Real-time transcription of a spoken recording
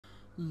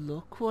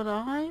look what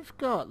I've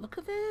got. Look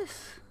at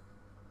this.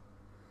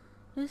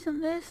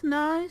 Isn't this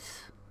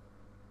nice?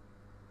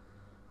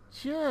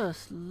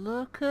 Just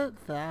look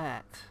at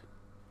that.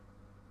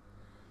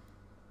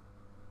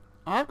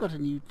 I've got a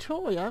new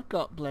toy. I've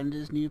got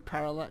Blender's new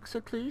Parallax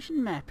Occlusion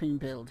Mapping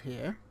build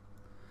here.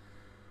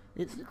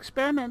 It's an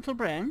experimental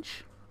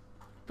branch,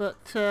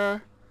 but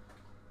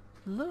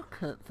look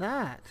at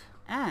that.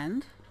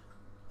 And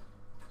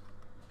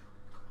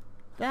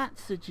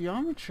that's the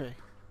geometry.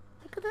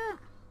 Look at that.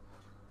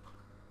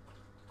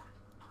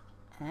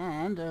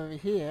 And over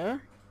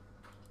here,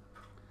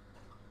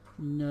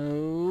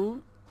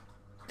 no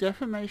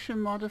deformation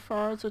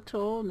modifiers at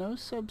all, no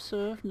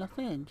subsurf,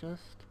 nothing,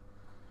 just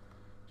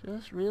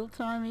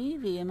real-time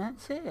Eevee, and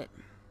that's it.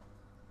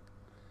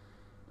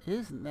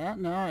 Isn't that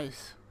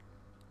nice?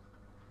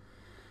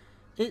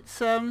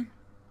 It's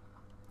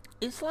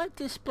like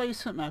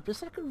displacement map.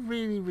 It's like a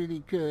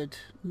really good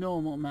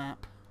normal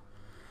map,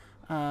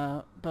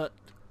 but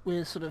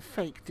with sort of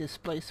fake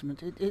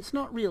displacement. It's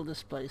not real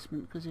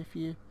displacement, because if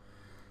you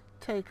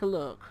take a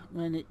look,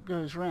 when it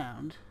goes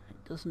round,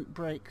 it doesn't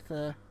break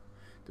the,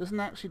 doesn't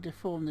actually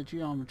deform the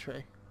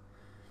geometry.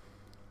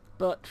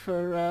 But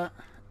for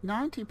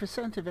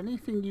 90% of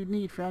anything you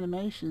need for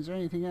animations or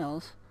anything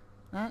else,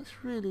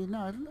 that's really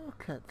nice.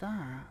 Look at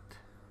that.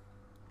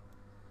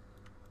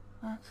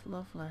 That's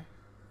lovely.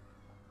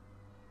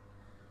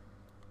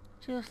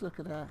 Just look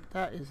at that.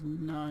 That is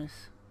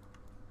nice.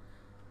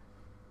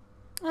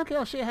 Okay,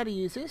 I'll show you how to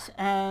use this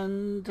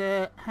and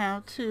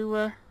how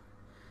to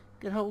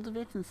get hold of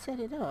it and set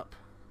it up.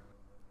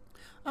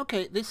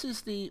 Okay, this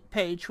is the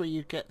page where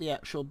you get the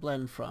actual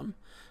blend from.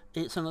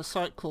 It's on a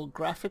site called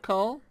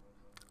Graphical,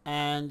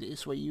 and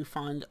it's where you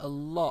find a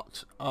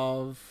lot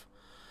of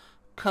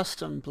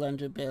custom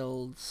Blender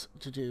builds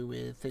to do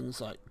with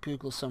things like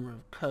Google Summer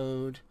of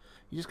Code.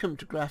 You just come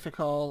to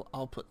Graphical.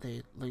 I'll put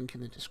the link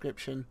in the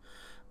description,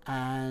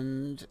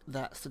 and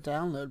that's the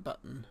download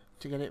button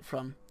to get it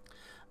from.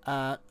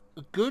 A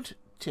good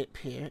tip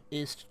here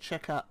is to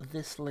check out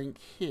this link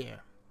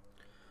here,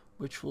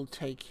 which will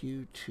take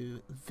you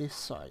to this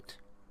site.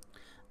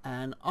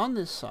 And on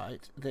this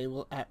site they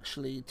will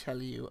actually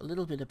tell you a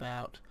little bit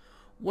about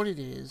what it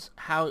is,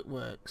 how it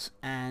works,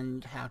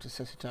 and how to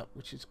set it up,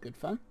 which is good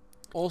fun.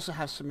 Also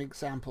have some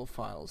example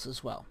files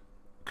as well.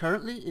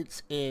 Currently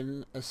it's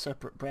in a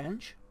separate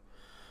branch.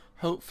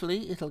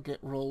 Hopefully it'll get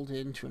rolled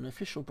into an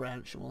official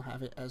branch and we'll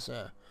have it as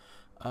a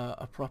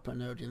proper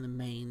node in the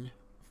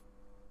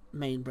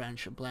main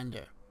branch of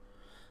Blender.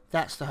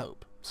 That's the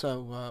hope.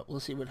 So we'll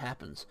see what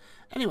happens.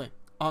 Anyway,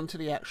 on to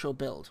the actual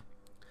build.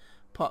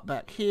 Pop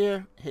back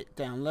here, hit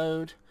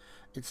download.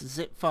 It's a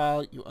zip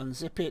file, you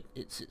unzip it.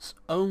 It's its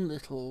own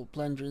little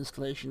Blender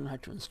installation. You don't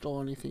have to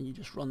install anything, you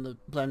just run the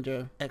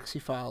Blender exe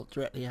file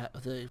directly out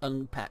of the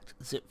unpacked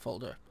zip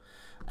folder.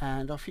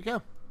 And off you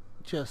go.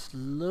 Just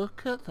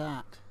look at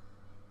that.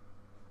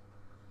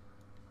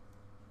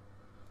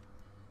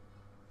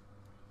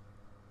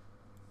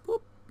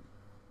 Whoop.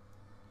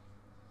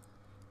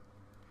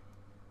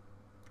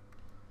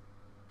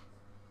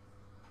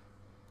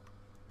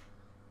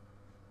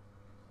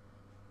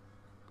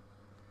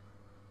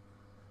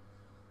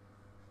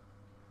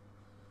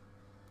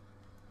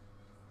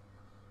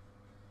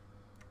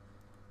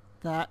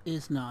 That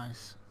is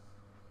nice.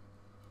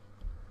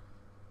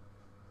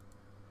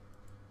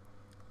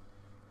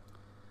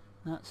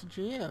 That's a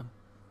geo.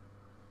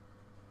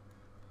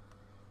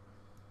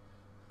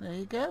 There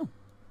you go.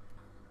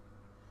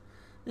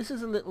 This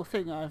is a little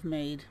thing I've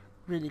made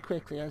really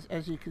quickly.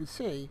 As you can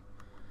see,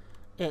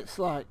 it's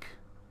like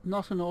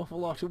not an awful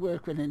lot of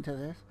work went into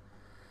this.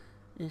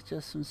 It's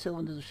just some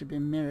cylinders which have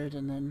been mirrored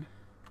and then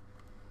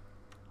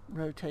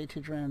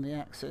rotated around the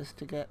axis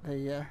to get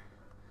the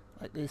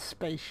like this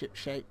spaceship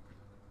shape.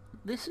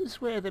 This is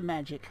where the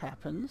magic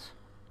happens.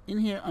 In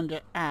here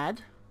under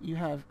Add, you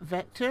have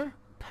Vector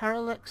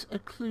Parallax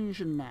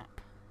Occlusion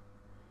Map.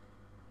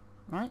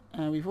 Right,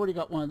 and we've already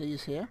got one of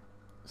these here.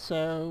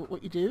 So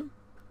what you do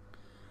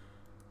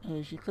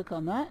is you click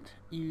on that,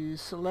 you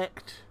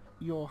select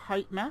your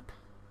height map,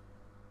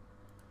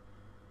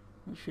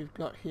 which we've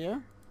got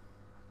here,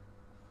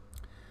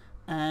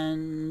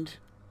 and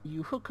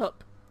you hook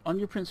up on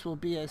your principal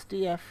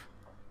BSDF,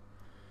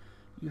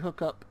 you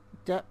hook up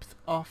depth,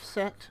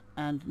 offset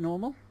and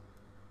normal,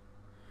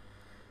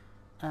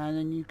 and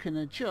then you can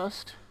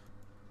adjust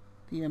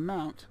the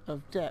amount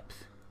of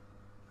depth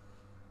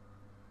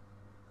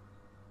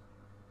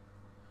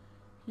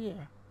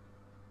here.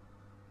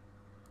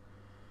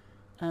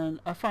 And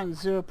I find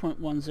 0.1,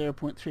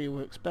 0.3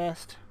 works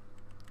best.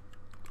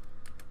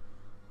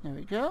 There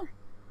we go.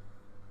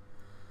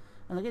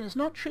 And again, it's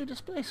not true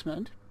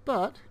displacement,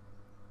 but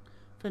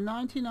for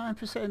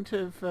 99%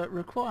 of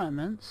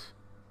requirements,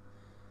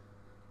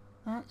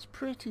 that's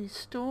pretty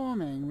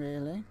storming,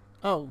 really.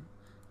 Oh,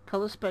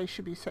 color space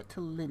should be set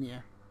to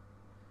linear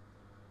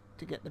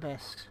to get the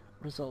best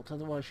result,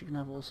 otherwise you can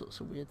have all sorts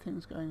of weird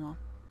things going on.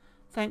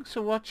 Thanks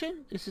for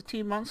watching. This is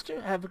Team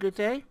Monster. Have a good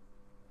day.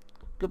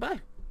 Goodbye.